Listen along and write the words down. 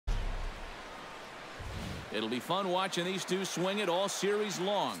It'll be fun watching these two swing it all series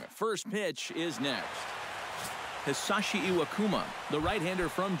long. First pitch is next. Hisashi Iwakuma, the right-hander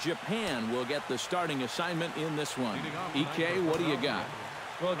from Japan, will get the starting assignment in this one. EK, what do you got?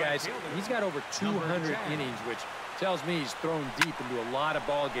 Well, guys, he's got over 200 innings, which tells me he's thrown deep into a lot of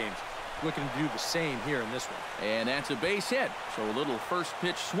ball games. Looking to do the same here in this one. And that's a base hit. So a little first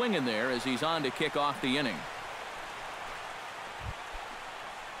pitch swing in there as he's on to kick off the inning.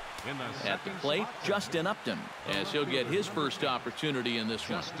 At the plate, Justin Upton, as he'll get his first opportunity in this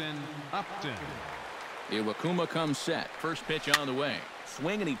one. Iwakuma comes set. First pitch on the way.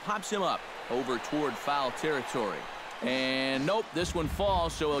 Swing, and he pops him up over toward foul territory. And nope, this one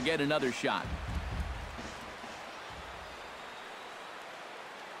falls, so he'll get another shot.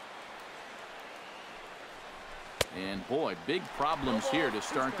 And boy, big problems here to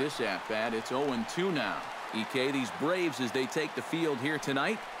start this at-bat. It's 0-2 now. EK, these Braves, as they take the field here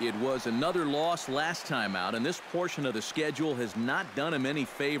tonight, it was another loss last time out, and this portion of the schedule has not done them any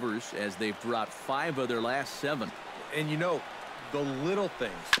favors as they've dropped 5 of their last 7. And you know, the little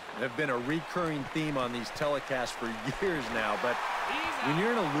things have been a recurring theme on these telecasts for years now, but when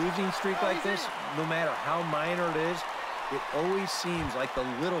you're in a losing streak like this, no matter how minor it is, it always seems like the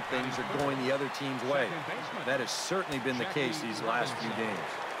little things are going the other team's way. That has certainly been the case these last few games.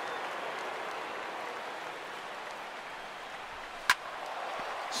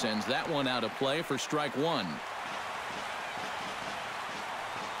 Sends that one out of play for strike one.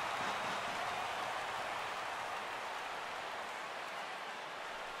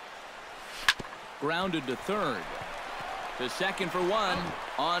 Grounded to third. To second for one.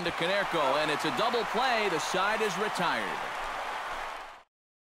 On to Konerko, and it's a double play. The side is retired.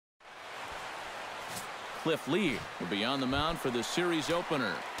 Cliff Lee will be on the mound for the series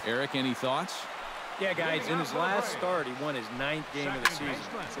opener. Eric, any thoughts? Yeah, guys, in his last start, he won his 9th game of the season,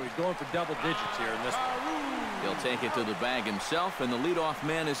 so he's going for double digits here in this one. He'll take it to the bag himself, and the leadoff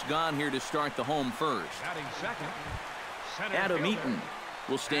man is gone here to start the home first. Adam Eaton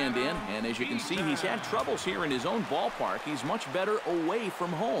will stand in, and as you can see, he's had troubles here in his own ballpark. He's much better away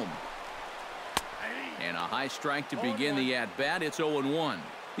from home. And a high strike to begin the at-bat. It's 0-1.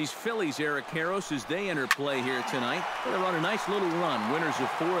 These Phillies, Eric Karros, as they enter play here tonight, they're on a nice little run, winners of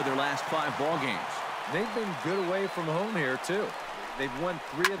 4 of their last 5 ball games. They've been good away from home here, too. They've won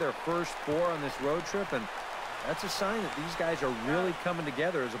 3 of their first 4 on this road trip, and that's a sign that these guys are really coming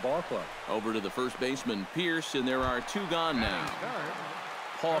together as a ball club. Over to the first baseman, Pierce, and there are 2 gone now.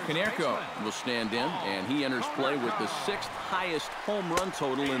 Paul Konerko will stand in, and he enters play with the 6th highest home run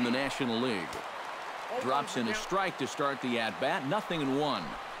total in the National League. Drops in a strike to start the at-bat, 0-1.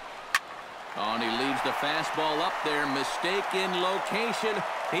 Oh, and he leaves the fastball up there. Mistaken location.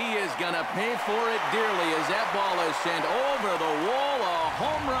 He is going to pay for it dearly as that ball is sent over the wall. A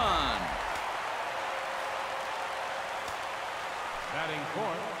home run. Batting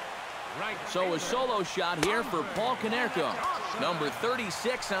fourth, right. So a solo shot here for Paul Konerko. Number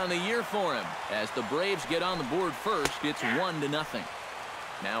 36 on the year for him. As the Braves get on the board first, it's 1-0.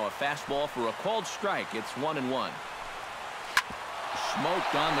 Now a fastball for a called strike. It's 1-1.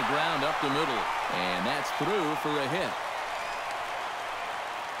 Smoked on the ground up the middle, and that's through for a hit.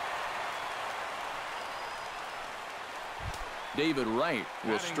 David Wright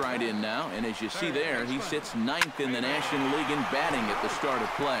will stride in now, and as you see there, he sits 9th in the National League in batting at the start of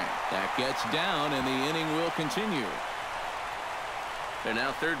play. That gets down, and the inning will continue. And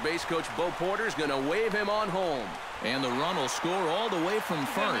now third base coach Bo Porter is going to wave him on home. And the run will score all the way from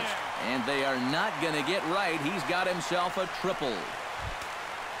first. And they are not going to get right. He's got himself a triple.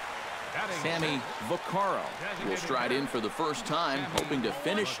 Sammy Vaccaro will stride in for the first time, hoping to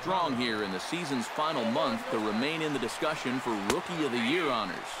finish strong here in the season's final month to remain in the discussion for Rookie of the Year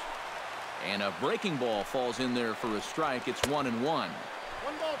honors. And a breaking ball falls in there for a strike. It's 1-1.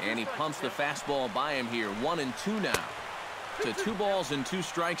 And he pumps the fastball by him here. 1-2 now. To 2 balls and 2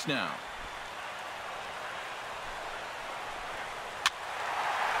 strikes now.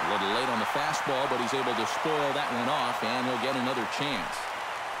 A little late on the fastball, but he's able to spoil that one off, and he'll get another chance.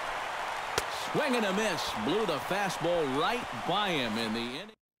 Swing and a miss. Blew the fastball right by him in the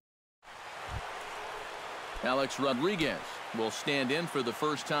inning. Alex Rodriguez will stand in for the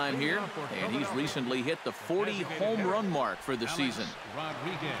first time here, and he's recently hit the 40 home run mark for the season.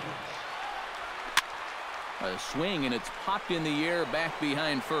 A swing, and it's popped in the air back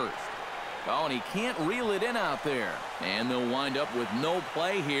behind first. Oh, and he can't reel it in out there. And they'll wind up with no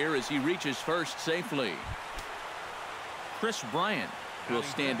play here as he reaches first safely. Chris Bryant will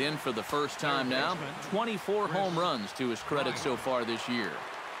stand in for the first time now. 24 home runs to his credit so far this year.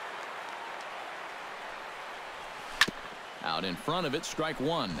 Out in front of it, strike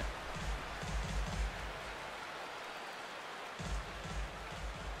one.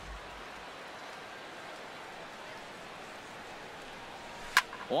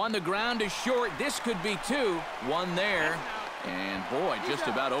 On the ground to short. This could be two. One there. And, boy, just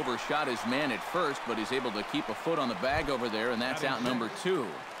about overshot his man at first, but he's able to keep a foot on the bag over there, and that's out number 2.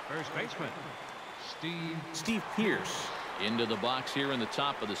 First baseman, Steve Pearce into the box here in the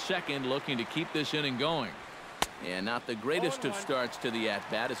top of the second, looking to keep this inning going. And not the greatest of starts to the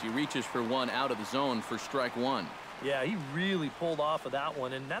at-bat as he reaches for one out of the zone for strike one. Yeah, he really pulled off of that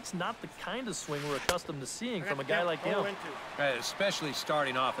one, and that's not the kind of swing we're accustomed to seeing from a guy like him. Right, especially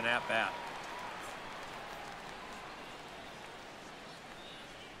starting off an at-bat.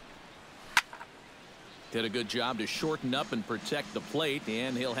 Did a good job to shorten up and protect the plate,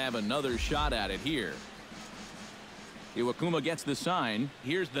 and he'll have another shot at it here. Iwakuma gets the sign.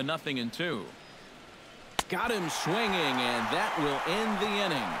 Here's the 0-2. Got him swinging, and that will end the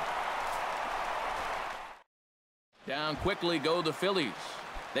inning. Down quickly go the Phillies.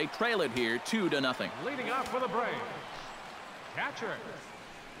 They trail it here 2-0. leading off for the Braves. Catcher,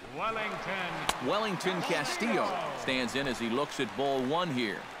 Wellington Castillo stands in as he looks at ball one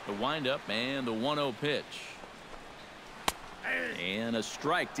here. The windup and the 1-0 pitch. And a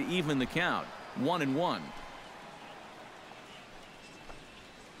strike to even the count. 1-1.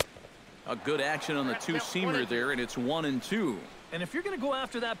 A good action on the two-seamer there, and it's 1-2. And if you're going to go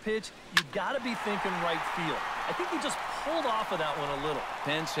after that pitch, you got to be thinking right field. I think he just pulled off of that one a little.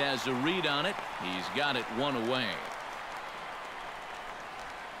 Pence has a read on it. He's got it one away.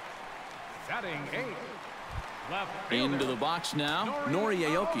 batting 8. Into the box now, Nori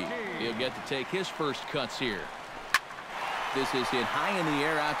Aoki. He'll get to take his first cuts here. This is hit high in the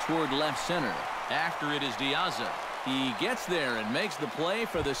air out toward left center. After it is Diaza. He gets there and makes the play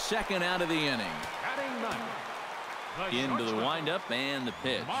for the second out of the inning. Into the windup and the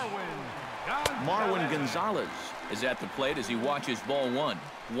pitch. Marwin Gonzalez is at the plate as he watches ball one.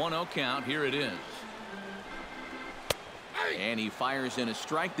 1-0 count. Here it is. And he fires in a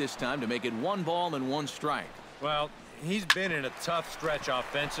strike this time to make it 1 ball and 1 strike. Well, he's been in a tough stretch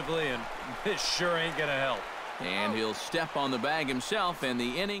offensively, and this sure ain't going to help. And he'll step on the bag himself, and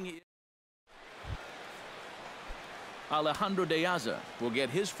the inning. Alejandro Diaza will get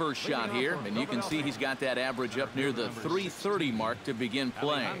his first shot here, and you can see he's got that average up near the .330 mark to begin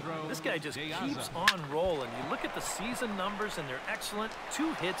play. This guy just keeps on rolling. You look at the season numbers, and they're excellent.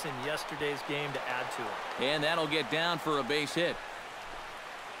 2 hits in yesterday's game to add to it. And that'll get down for a base hit.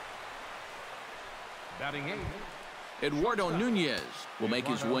 Batting 8. Eduardo Nunez will make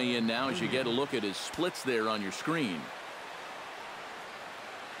his way in now as you get a look at his splits there on your screen.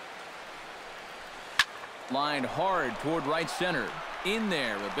 Lined hard toward right center. In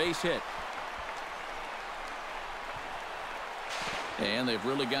there, a base hit. And they've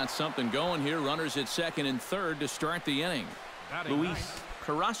really got something going here. Runners at second and third to start the inning. Luis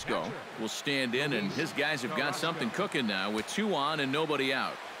Carrasco will stand in, and his guys have got something cooking now with 2 on and nobody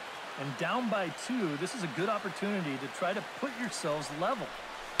out. And down by 2, this is a good opportunity to try to put yourselves level.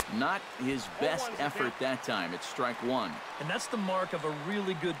 Not his best effort that time. It's strike 1. And that's the mark of a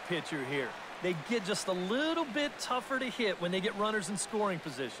really good pitcher here. They get just a little bit tougher to hit when they get runners in scoring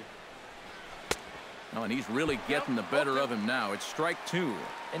position. Oh, and he's really getting the better of him now. It's strike 2.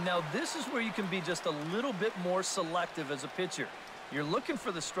 And now this is where you can be just a little bit more selective as a pitcher. You're looking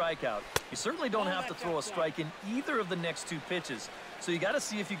for the strikeout. You certainly don't have to throw a strike in either of the next 2 pitches. So you got to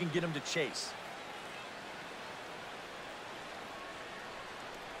see if you can get him to chase.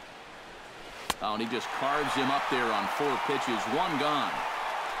 Oh, and he just carves him up there on 4 pitches. 1 gone.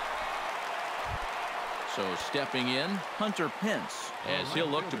 So stepping in, Hunter Pence, as he'll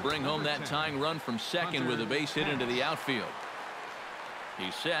look to bring home that tying run from second with a base hit into the outfield.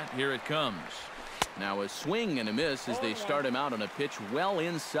 He's set. Here it comes. Now a swing and a miss as they start him out on a pitch well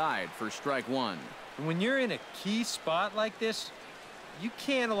inside for strike 1. When you're in a key spot like this, you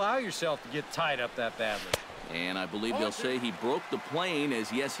can't allow yourself to get tied up that badly. And I believe they'll say he broke the plane,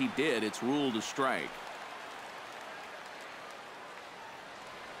 as yes he did. It's ruled a strike.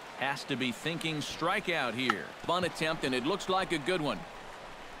 Has to be thinking strikeout here. Bunt attempt, and it looks like a good one.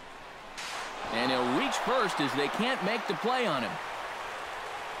 And he'll reach first as they can't make the play on him.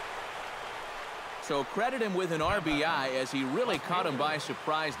 So credit him with an RBI, as he really caught him by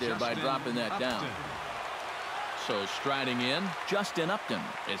surprise there by dropping that down. So striding in, Justin Upton,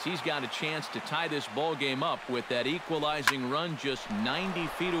 as he's got a chance to tie this ball game up with that equalizing run just 90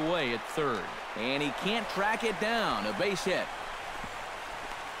 feet away at third. And he can't track it down. A base hit.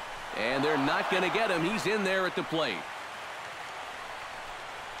 And they're not going to get him. He's in there at the plate.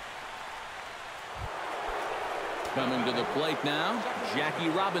 Coming to the plate now, Jackie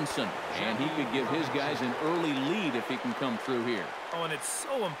Robinson. And he could give his guys an early lead if he can come through here. Oh, and it's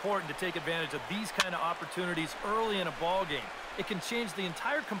so important to take advantage of these kind of opportunities early in a ball game. it can change the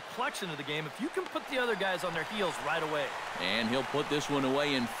entire complexion of the game if you can put the other guys on their heels right away. And he'll put this one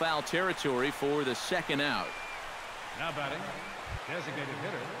away in foul territory for the second out. Now batting, designated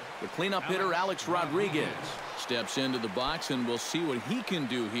hitter. The cleanup hitter, Alex Rodriguez, steps into the box, and we'll see what he can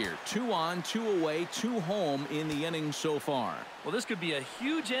do here. 2 on, 2 away, 2 home in the inning so far. Well, this could be a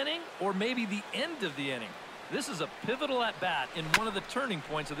huge inning or maybe the end of the inning. This is a pivotal at-bat in one of the turning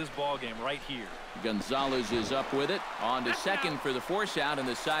points of this ball game right here. Gonzalez is up with it. On to second for the force out, and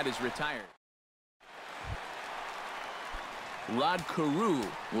the side is retired. Rod Carew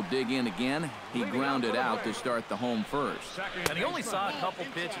will dig in again. He grounded out to start the home first. And he only saw a couple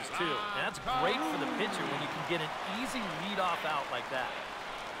pitches, too. And that's great for the pitcher when you can get an easy leadoff out like that.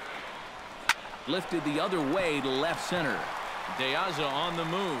 Lifted the other way to left center. De Aza on the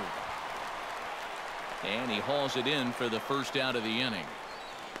move. And he hauls it in for the first out of the inning.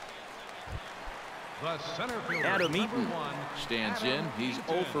 Adam Eaton stands in. He's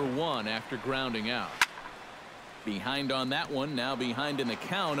 0 for 1 after grounding out. Behind on that one, now behind in the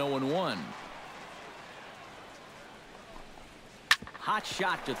count, 0-1. Hot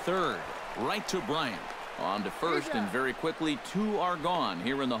shot to third, right to Bryant. On to first, and very quickly 2 are gone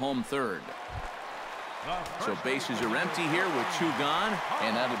here in the home third. So bases are empty here with 2 gone,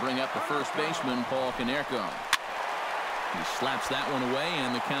 and that'll bring up the first baseman, Paul Konerko. He slaps that one away,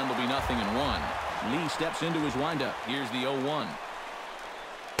 and the count will be 0-1. Lee steps into his windup. Here's the 0-1.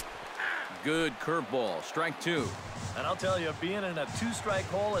 Good curveball, strike 2. And I'll tell you, being in a 2-strike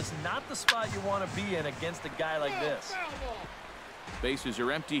hole is not the spot you want to be in against a guy like this. Bases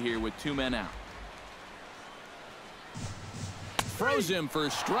are empty here with 2 men out. Throws him for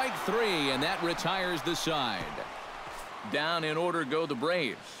strike 3, and that retires the side. Down in order go the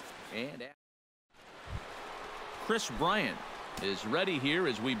Braves. And Chris Bryant is ready here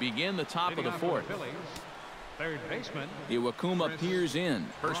as we begin the top of the 4th. Third baseman Iwakuma peers in.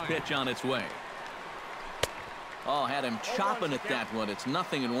 First pitch on its way. Oh, had him chopping at that one. It's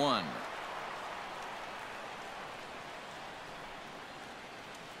 0-1.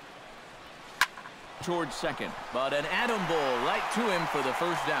 Towards second, but an atom ball right to him for the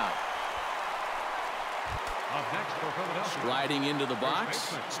first out. Up next for Philadelphia. Striding into the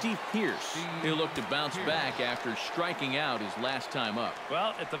box, Steve Pearce. He'll look to bounce back after striking out his last time up.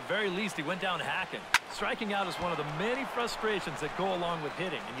 Well, at the very least, he went down hacking. Striking out is one of the many frustrations that go along with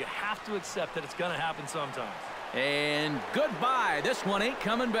hitting, and you have to accept that it's going to happen sometimes. And goodbye. This one ain't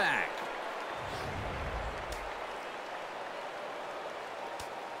coming back.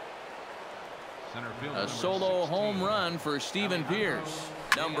 A solo home run for Steven Pearce.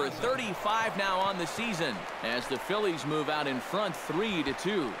 Number 35 now on the season as the Phillies move out in front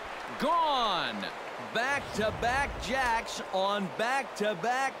 3-2. Gone. Back-to-back jacks on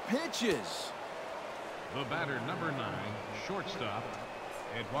back-to-back pitches. The batter, number 9, shortstop,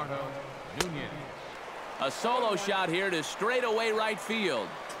 Eduardo Nunez. A solo shot here to straightaway right field.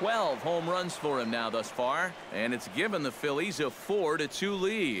 12 home runs for him now thus far, and it's given the Phillies a 4-2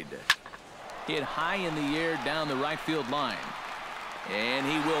 lead. Hit high in the air down the right field line. And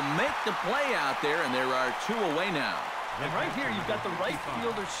he will make the play out there, and there are 2 away now. And right here, you've got the right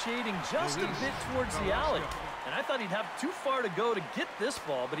fielder shading just a bit towards the alley. And I thought he'd have too far to go to get this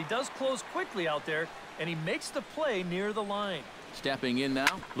ball, but he does close quickly out there, and he makes the play near the line. Stepping in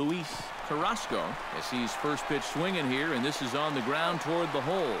now, Luis Carrasco as he's first pitch swinging here, and this is on the ground toward the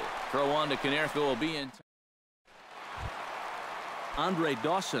hole. Throw on to Konerko will be in. Andre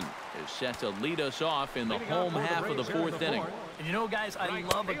Dawson is set to lead us off in the home half of the 4th inning. And you know, guys, I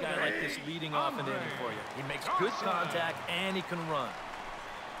love a guy like this leading off an inning for you. He makes good contact, and he can run.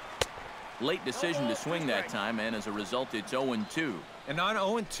 Late decision to swing that time, and as a result, it's 0-2. And on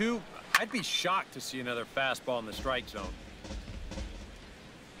 0-2, I'd be shocked to see another fastball in the strike zone.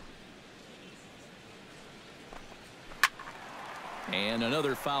 And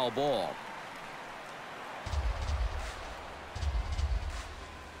another foul ball.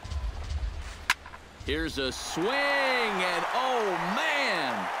 Here's a swing, and oh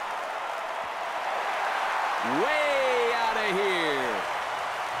man, way out of here.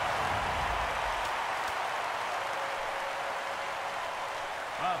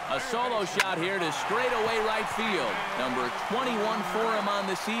 A solo shot here to straightaway right field. Number 21 for him on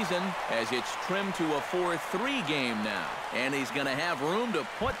the season as it's trimmed to a 4-3 game now. And he's going to have room to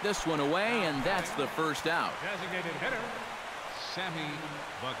put this one away, and that's the first out. Designated hitter, Sammy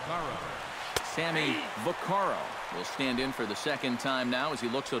Vaccaro. Sammy Vaccaro will stand in for the second time now as he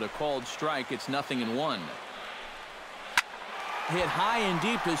looks at a called strike. It's 0-1. Hit high and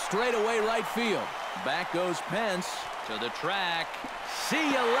deep to straightaway right field. Back goes Pence to the track. See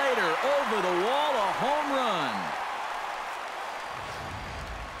you later. Over the wall, a home run.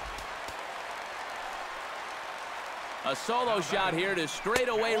 A solo shot here to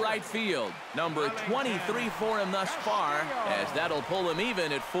straightaway right field. Number 23 for him thus far, as that'll pull him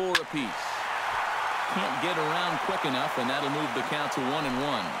even at 4 apiece. Can't get around quick enough, and that'll move the count to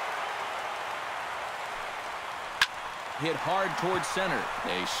 1-1. Hit hard towards center.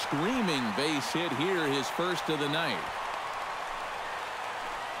 A screaming base hit here, his first of the night.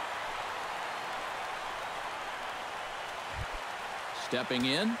 Stepping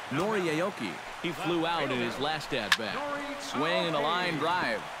in, Nori Aoki. He flew out in his last at-bat. Swing and a line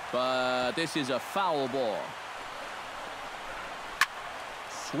drive, but this is a foul ball.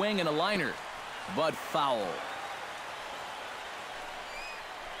 Swing and a liner, but foul.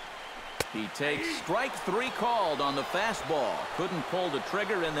 He takes strike 3 called on the fastball. Couldn't pull the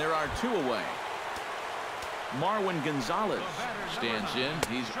trigger, and there are 2 away. Marwin Gonzalez stands in.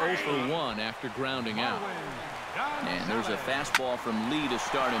 He's 0 for 1 after grounding out. And there's a fastball from Lee to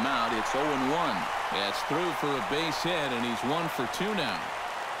start him out. It's 0-1. That's through for a base hit, and he's 1 for 2 now.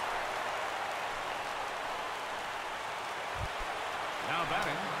 Now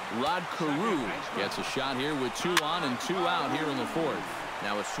batting, Rod Carew gets a shot here with 2 on and 2 out here in the 4th.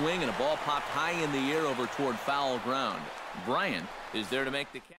 Now a swing and a ball popped high in the air over toward foul ground. Bryant is there to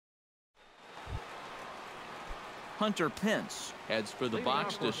make the catch. Hunter Pence heads for the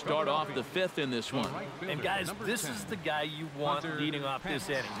box to start off the 5th in this one. And guys, this is the guy you want leading off this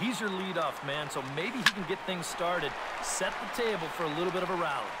inning. He's your leadoff man, so maybe he can get things started, set the table for a little bit of a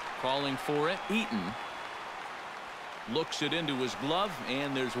rally. Calling for it, Eaton. Looks it into his glove,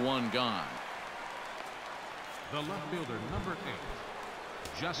 and there's 1 gone. the left fielder, number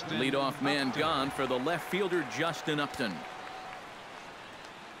 8, Justin. Leadoff man Upton. gone for the left fielder, Justin Upton.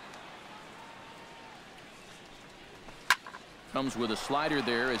 Comes with a slider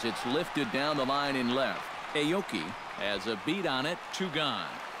there as it's lifted down the line in left. Aoki has a beat on it, 2 gone.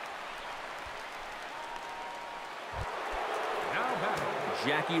 Now batting,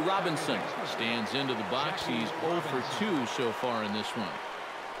 Jackie Robinson stands into the box. He's 0 for 2 so far in this one.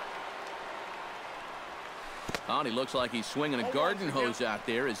 Oh, he looks like he's swinging a garden hose out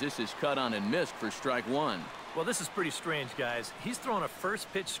there as this is cut on and missed for strike 1. Well, this is pretty strange, guys. He's throwing a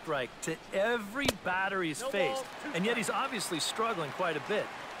first pitch strike to every batter he's faced, and yet he's obviously struggling quite a bit.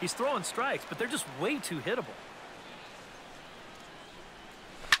 He's throwing strikes, but they're just way too hittable.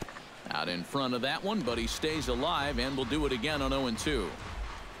 Out in front of that one, but he stays alive and will do it again on 0-2.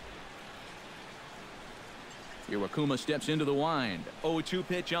 Iwakuma steps into the wind. 0-2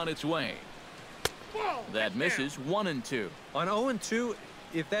 pitch on its way. That misses. 1-2. On 0-2,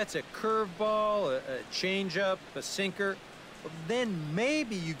 if that's a curveball, a changeup, a sinker, then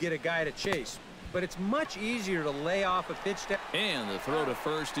maybe you get a guy to chase. But it's much easier to lay off a pitch. And the throw to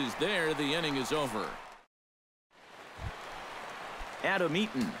first is there. The inning is over. Adam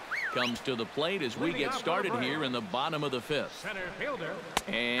Eaton comes to the plate as we get started here in the bottom of the 5th. center fielder.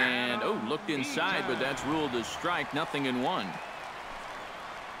 And, oh, looked inside, but that's ruled a strike. 0-1.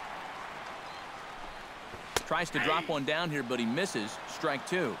 Tries to drop one down here, but he misses. Strike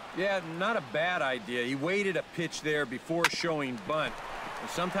 2. Yeah, not a bad idea. He waited a pitch there before showing bunt. And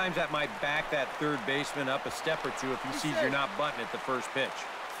sometimes that might back that third baseman up a step or two if he sees you're not bunting at the first pitch.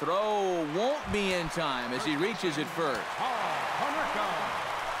 Throw won't be in time as he reaches it first.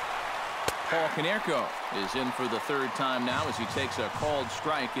 Paul Konerko is in for the 3rd time now as he takes a called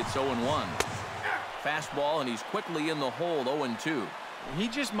strike. It's 0-1. Fastball, and he's quickly in the hole. 0-2. He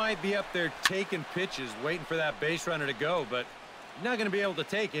just might be up there taking pitches, waiting for that base runner to go, but he's not going to be able to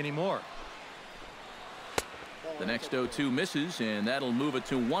take anymore. The next 0-2 misses, and that'll move it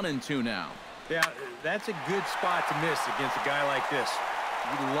to 1-2 now. Yeah, that's a good spot to miss against a guy like this.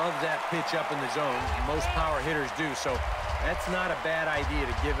 He loves that pitch up in the zone. Most power hitters do, so that's not a bad idea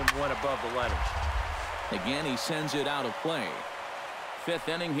to give him one above the letters. Again, he sends it out of play. 5th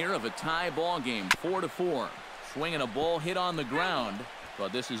inning here of a tie ball game, 4-4. Swinging a ball hit on the ground,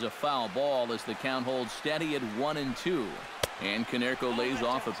 but this is a foul ball as the count holds steady at 1-2. And Konerko lays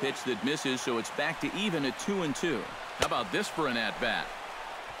off a pitch that misses, so it's back to even at 2-2. How about this for an at-bat?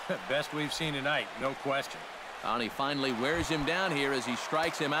 Best we've seen tonight, no question. And he finally wears him down here as he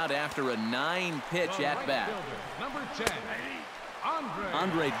strikes him out after a 9-pitch at-bat. Number 10,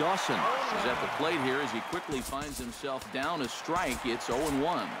 Andre Dawson is at the plate here as he quickly finds himself down a strike. It's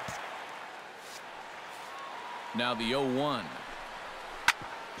 0-1. Now the 0-1.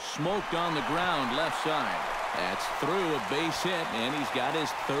 Smoked on the ground left side. That's through a base hit, and he's got his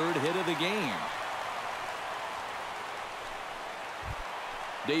 3rd hit of the game.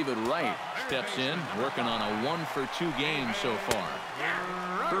 David Wright steps in, working on a 1-for-2 game so far.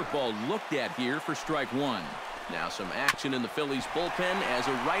 Curveball looked at here for strike 1. Now some action in the Phillies bullpen as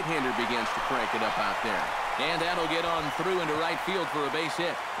a right-hander begins to crank it up out there. And that'll get on through into right field for a base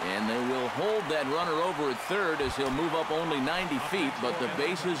hit. And they will hold that runner over at third as he'll move up only 90 feet, but the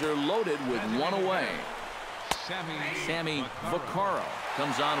bases are loaded with one away. Sammy Vaccaro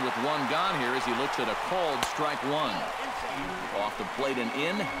comes on with one gone here as he looks at a called strike one. Off the plate and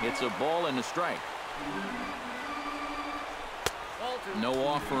in, hits a ball and a strike. No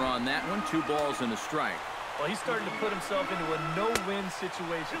offer on that one, 2 balls and a strike. Well, he's starting to put himself into a no-win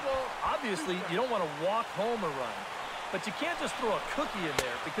situation. Obviously, you don't want to walk home a run, but you can't just throw a cookie in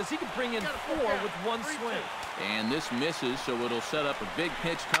there because he can bring in 4 with one swing. And this misses, so it'll set up a big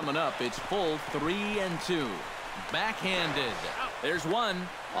pitch coming up. It's full 3-2. Backhanded. There's one.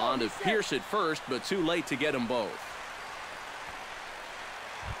 On to Pierce at first, but too late to get them both.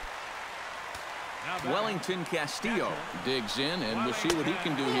 Wellington Castillo digs in, and we'll see what he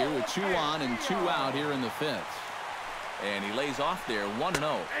can do here with 2 on and 2 out here in the 5th. And he lays off there,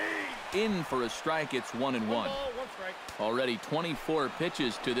 1-0. In for a strike, it's 1-1. Already 24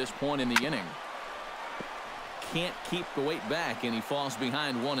 pitches to this point in the inning. Can't keep the weight back, and he falls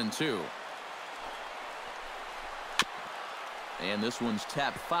behind 1-2. And this one's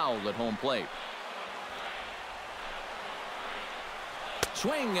tapped foul at home plate.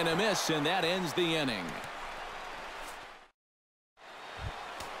 Swing and a miss, and that ends the inning.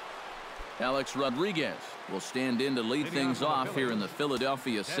 Alex Rodriguez will stand in to lead things off here in the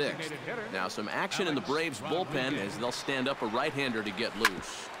Philadelphia 6th. Now some action in the Braves bullpen as they'll stand up a right-hander to get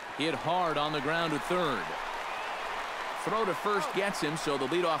loose. Hit hard on the ground at third. Throw to first gets him, so the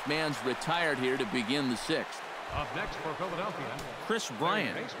leadoff man's retired here to begin the 6th. Up next for Philadelphia, Chris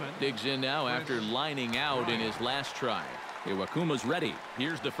Bryant digs in now after lining out in his last try. Iwakuma's ready.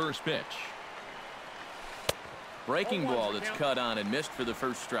 Here's the first pitch. Breaking ball that's cut on and missed for the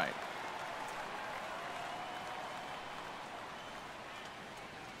first strike.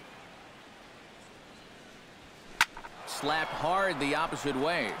 Slapped hard the opposite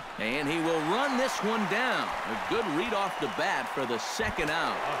way, and he will run this one down. A good read off the bat for the second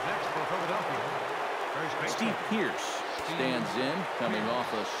out. up next for Philadelphia, Steve Pierce stands in, coming off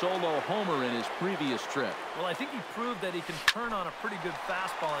a solo homer in his previous trip. Well, I think he proved that he can turn on a pretty good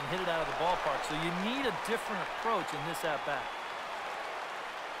fastball and hit it out of the ballpark, so you need a different approach in this at-bat.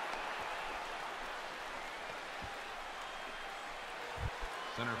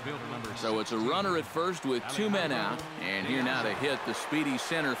 center fielder number 6. So it's a runner at first with 2 men out, and here now to hit the speedy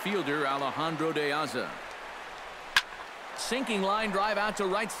center fielder Alejandro De Aza. Sinking line drive out to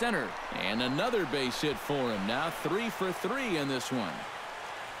right center, and another base hit for him. Now 3 for 3 in this one.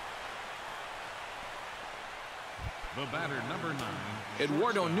 The batter, number 9.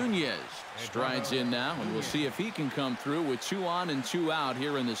 Eduardo Nunez strides in now, and we'll see if he can come through with 2 on and 2 out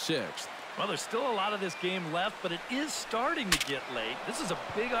here in the 6th. Well, there's still a lot of this game left, but it is starting to get late. This is a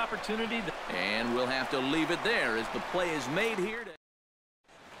big opportunity. And we'll have to leave it there as the play is made here.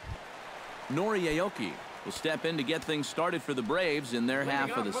 Nori Aoki will step in to get things started for the Braves in their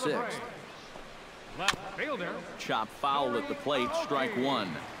half of the 6th. Left fielder. Chop foul at the plate, strike 1.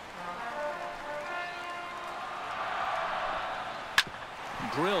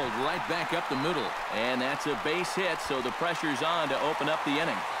 Drilled right back up the middle, and that's a base hit, so the pressure's on to open up the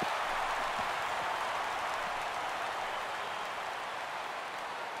inning.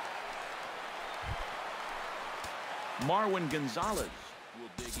 Marwin Gonzalez will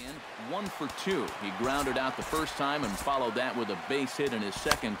dig in, 1 for 2. He grounded out the first time and followed that with a base hit in his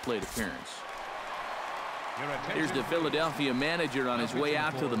second plate appearance. Here's the Philadelphia manager on his way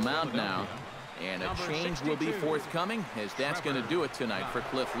out to the mound now. And a change will be forthcoming, as that's going to do it tonight for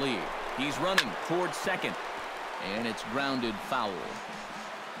Cliff Lee. He's running towards second, and it's grounded foul.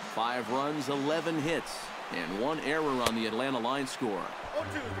 5 runs, 11 hits, and 1 error on the Atlanta line score.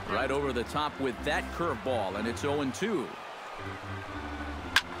 Right over the top with that curveball, and it's 0-2.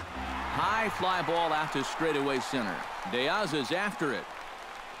 High fly ball out to straightaway center. De Aza's after it.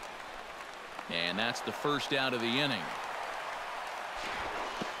 And that's the first out of the inning.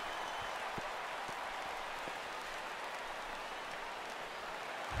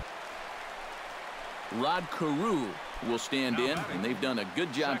 Rod Carew will stand in, and they've done a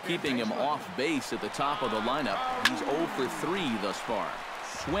good job keeping him off base at the top of the lineup. He's 0 for 3 thus far.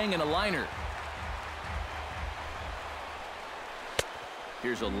 Swing and a liner.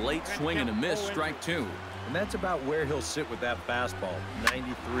 Here's a late swing and a miss, strike 2. And that's about where he'll sit with that fastball,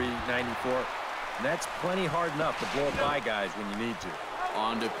 93, 94. And that's plenty hard enough to blow by guys when you need to.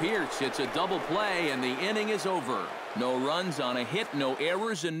 On to Pierce. It's a double play, and the inning is over. No runs on a hit, no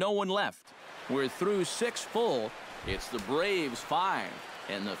errors, and no one left. We're through 6 full. It's the Braves 5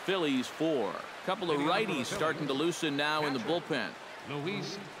 and the Phillies 4. Couple of righties starting to loosen now in the bullpen.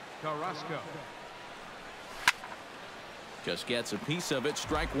 Luis Carrasco. Just gets a piece of it.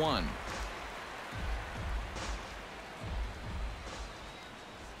 Strike one.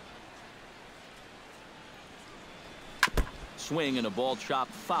 Swing and a ball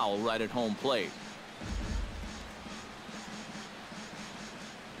chopped foul right at home plate.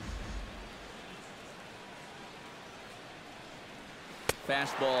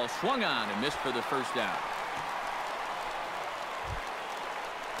 Fastball swung on and missed for the first out.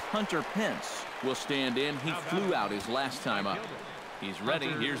 Hunter Pence will stand in. He flew out his last time up. He's ready.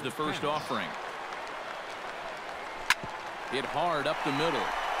 Here's the first offering. Hit hard up the middle.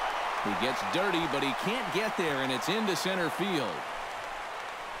 He gets dirty, but he can't get there, and it's into center field.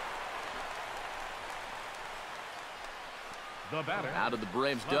 The batter. Out of the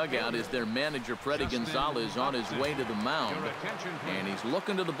Braves dugout is their manager, Freddie Gonzalez, on his way to the mound. And he's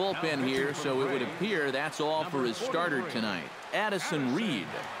looking to the bullpen here, so it would appear that's all for his starter tonight. Addison Reed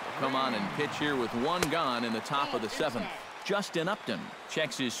will come on and pitch here with one gone in the top of the seventh. Justin Upton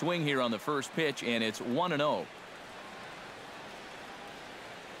checks his swing here on the first pitch, and it's 1-0.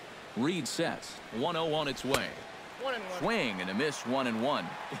 Reed sets. 1-0 on its way. Swing and a miss. 1-1.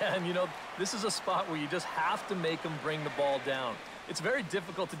 Yeah, and you know, this is a spot where you just have to make them bring the ball down. It's very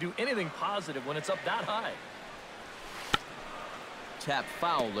difficult to do anything positive when it's up that high. Tap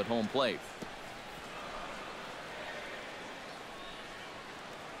foul at home plate.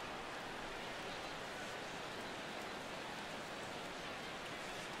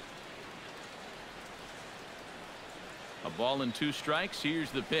 A ball and 2 strikes. Here's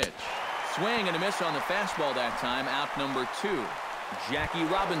the pitch. Swing and a miss on the fastball that time. Out number 2. Jackie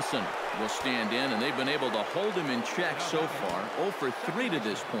Robinson will stand in, and they've been able to hold him in check so far. 0 for 3 to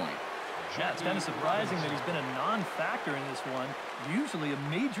this point. Yeah, it's kind of surprising that he's been a non-factor in this one. Usually a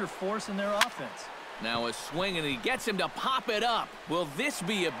major force in their offense. Now a swing, and he gets him to pop it up. Will this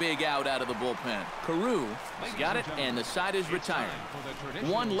be a big out of the bullpen? Carew has got it, and the side is retired.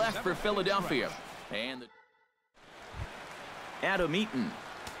 1 left for Philadelphia. And Adam Eaton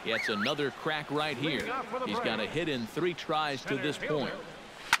gets another crack right here. He's got a hit in 3 tries to this point.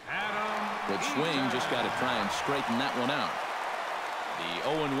 Good swing, just got to try and straighten that one out. The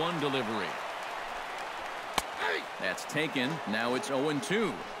 0-1 delivery. That's taken. Now it's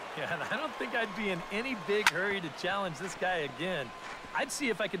 0-2. Yeah, and I don't think I'd be in any big hurry to challenge this guy again. I'd see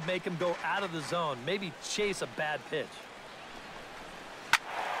if I could make him go out of the zone, maybe chase a bad pitch.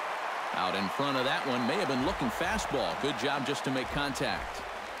 Out in front of that one, may have been looking fastball. Good job just to make contact.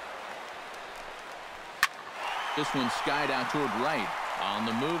 This one skied out toward right. On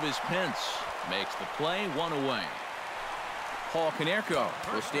the move is Pence. Makes the play. 1 away. Paul Konerko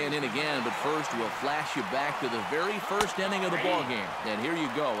will stand in again, but first we'll flash you back to the very first inning of the ballgame. And here you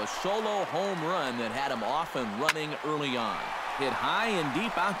go, a solo home run that had him off and running early on. Hit high and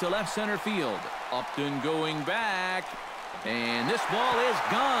deep out to left center field. Upton going back. And this ball is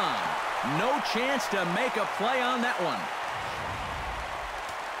gone. No chance to make a play on that one.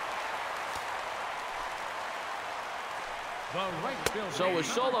 So a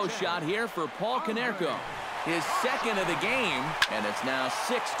solo shot here for Paul Konerko. His second of the game, and it's now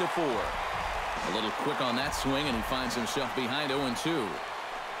 6-4. A little quick on that swing, and he finds himself behind 0-2.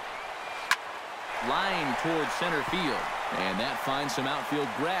 Line towards center field, and that finds some outfield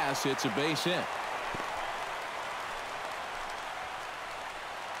grass. It's a base hit.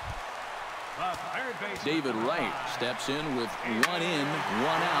 David Wright steps in with 1 in,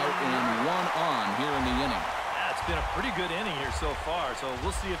 1 out, and 1 on here in the inning. It's been a pretty good inning here so far, so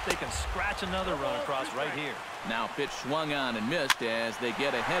we'll see if they can scratch another run across right here. Now pitch swung on and missed as they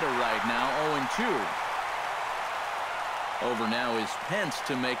get a header right now. 0-2. Over now is Pence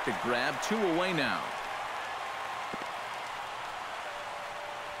to make the grab. 2 away now.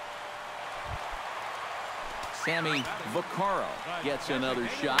 Sammy Vaccaro gets another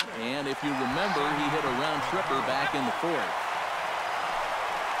shot, and if you remember, he hit a round tripper back in the 4th.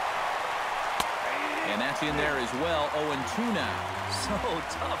 And that's in there as well. 0-2 now. So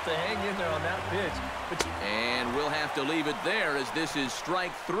tough to hang in there on that pitch. And we'll have to leave it there as this is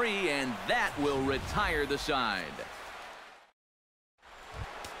strike 3, and that will retire the side.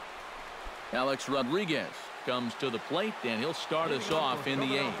 Alex Rodriguez comes to the plate, and he'll start us off in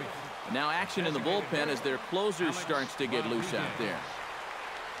the 8th. Now action in the bullpen as their closer starts to get loose out there.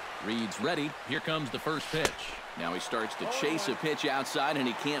 Reed's ready. Here comes the first pitch. Now he starts to chase a pitch outside, and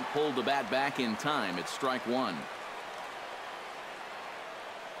he can't pull the bat back in time. It's strike 1.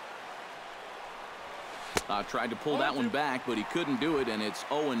 Tried to pull that one back, but he couldn't do it, and it's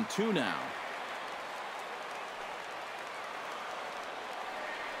 0-2 now.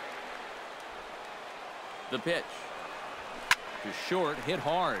 The pitch. To short, hit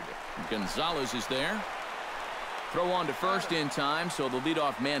hard. Gonzalez is there. Throw on to first in time, so the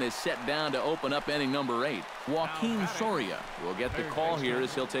leadoff man is set down to open up inning number 8. Joaquin Soria will get the call here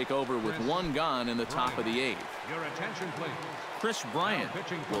as he'll take over with 1 gone in the top of the 8th. Your attention, please. Chris Bryant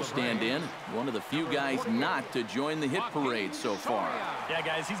will stand in, one of the few guys not to join the hit parade so far. Yeah,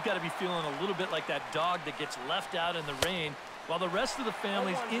 guys, he's got to be feeling a little bit like that dog that gets left out in the rain while the rest of the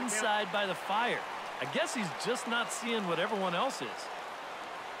family's inside by the fire. I guess he's just not seeing what everyone else is.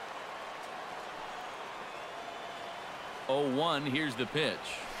 0-1, here's the pitch.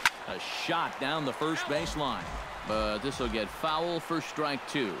 A shot down the first baseline, but this will get foul for strike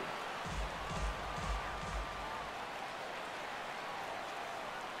 2.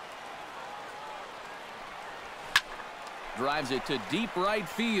 Drives it to deep right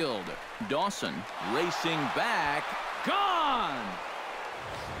field. Dawson racing back. Gone!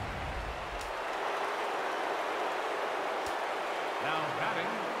 Now batting.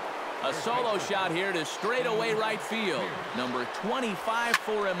 A solo shot here to straightaway right field. Number 25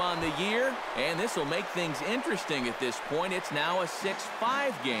 for him on the year. And this will make things interesting at this point. It's now a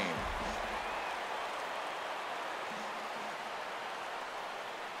 6-5 game.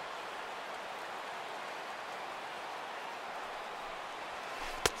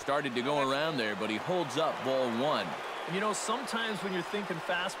 Started to go around there, but he holds up ball 1. And you know, sometimes when you're thinking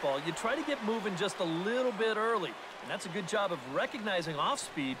fastball, you try to get moving just a little bit early. And that's a good job of recognizing off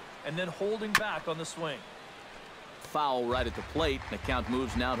speed and then holding back on the swing. Foul right at the plate. The count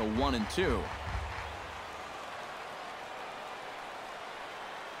moves now to 1-2.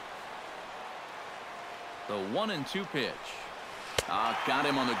 The 1-2 pitch. Got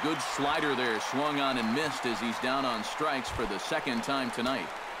him on a good slider there. Swung on and missed as he's down on strikes for the 2nd time tonight.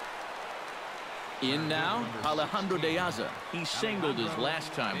 In now, Alejandro De Aza. He singled his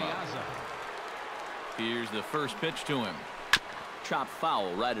last time up. Here's the first pitch to him. Chop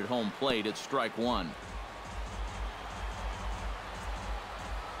foul right at home plate. It's strike 1.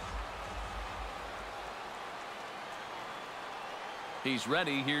 He's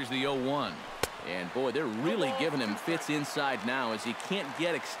ready. Here's the 0-1. And boy, they're really giving him fits inside now as he can't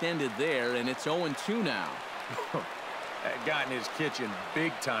get extended there, and it's 0-2 now. That got in his kitchen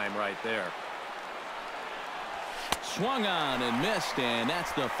big time right there. Swung on and missed, and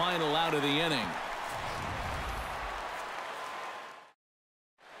that's the final out of the inning.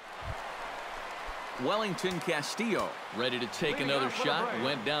 Wellington Castillo ready to take another shot.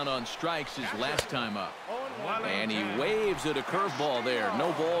 Went down on strikes his last time up. And he waves at a curveball there.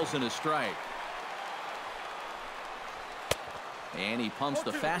 No balls and a strike. And he pumps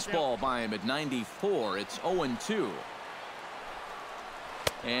the fastball by him at 94. It's 0-2.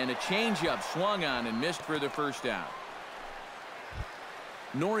 And a changeup swung on and missed for the first out.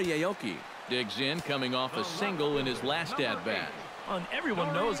 Nori Aoki digs in, coming off a single in his last at-bat. And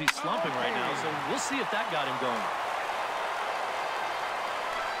everyone knows he's slumping right now, so we'll see if that got him going.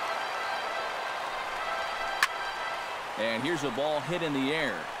 And here's a ball hit in the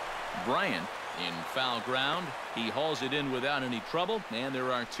air. Bryant in foul ground. He hauls it in without any trouble, and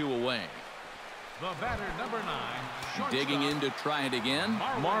there are 2 away. The batter, number 9. Digging in to try it again,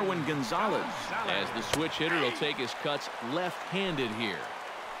 Marwin Gonzalez, as the switch hitter will take his cuts left-handed here.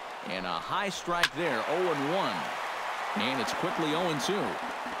 And a high strike there, 0-1. And it's quickly 0-2.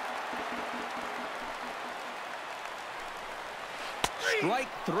 Strike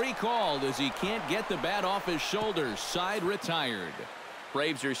 3 called as he can't get the bat off his shoulders. Side retired.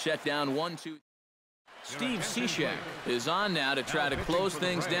 Braves are set down 1-2. Steve Cishek is on now to try to close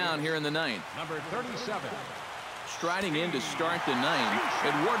things down here in the 9th. Number 37. Striding in to start the 9th,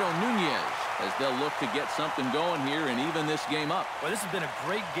 Eduardo Nunez, as they'll look to get something going here and even this game up. Well, this has been a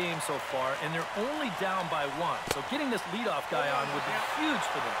great game so far, and they're only down by 1. So getting this leadoff guy on would be huge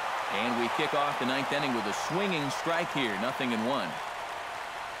for them. And we kick off the 9th inning with a swinging strike here, 0-1.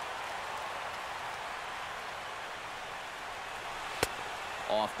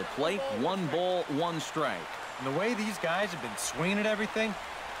 Off the plate, 1 ball, 1 strike. And the way these guys have been swinging at everything,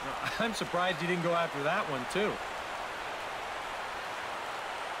 I'm surprised he didn't go after that one, too.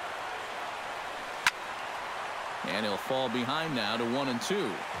 And he'll fall behind now to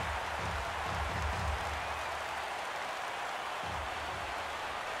 1-2.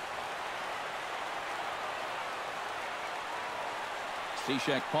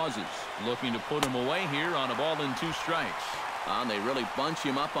 Cishek pauses, looking to put him away here on a ball and 2 strikes. And they really bunch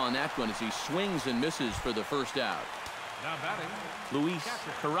him up on that one as he swings and misses for the first out. Now batting, Luis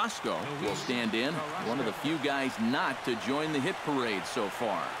Carrasco will stand in, one of the few guys not to join the hit parade so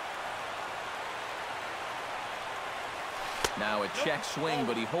far. Now a check swing,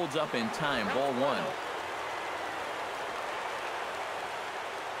 but he holds up in time. Ball 1.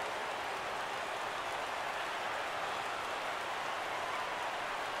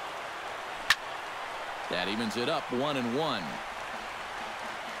 That evens it up 1-1.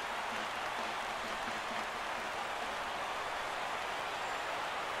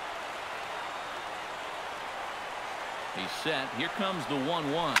 He's set. Here comes the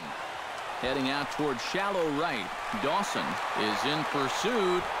 1-1. Heading out toward shallow right. Dawson is in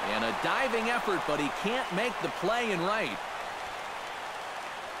pursuit and a diving effort, but he can't make the play in right.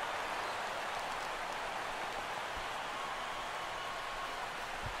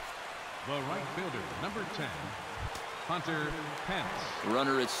 The right fielder, number 10, Hunter Pence.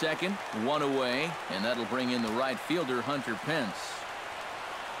 Runner at second, one away, and that'll bring in the right fielder, Hunter Pence.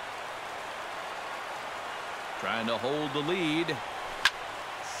 Trying to hold the lead.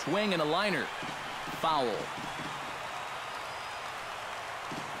 Swing and a liner. Foul.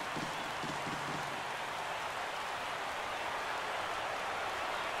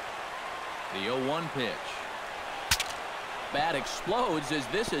 The 0-1 pitch. Bat explodes as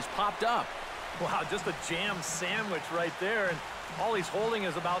this has popped up. Wow, just a jam sandwich right there, and all he's holding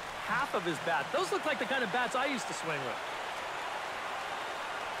is about half of his bat. Those look like the kind of bats I used to swing with.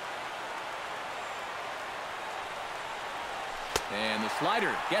 And the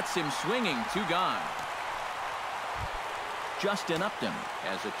slider gets him swinging. 2 gone. Justin Upton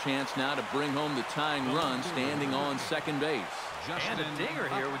has a chance now to bring home the tying run, standing on second base. And a dinger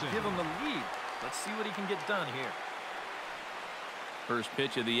here would give him the lead. Let's see what he can get done here. First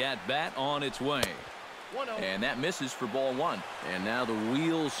pitch of the at-bat on its way. And that misses for ball 1. And now the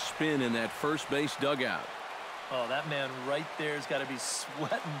wheels spin in that first base dugout. Oh, that man right there has got to be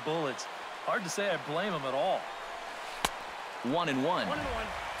sweating bullets. Hard to say I blame him at all. 1-1.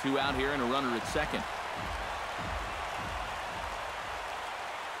 2 out here and a runner at second.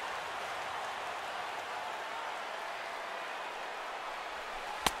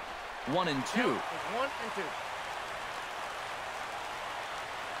 One and two. 1 and 2.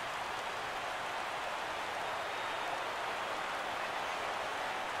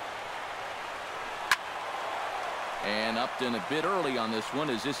 And Upton a bit early on this one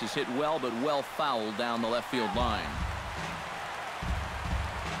as this is hit well, but well fouled down the left field line.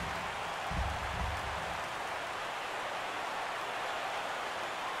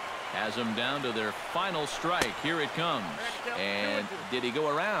 Has them down to their final strike. Here it comes. And did he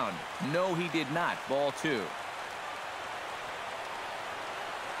go around? No, he did not. Ball 2.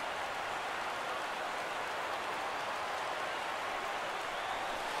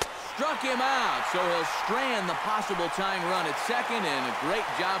 Struck him out, so he'll strand the possible tying run at second, and a great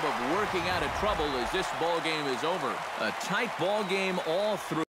job of working out of trouble as this ball game is over. A tight ball game all through.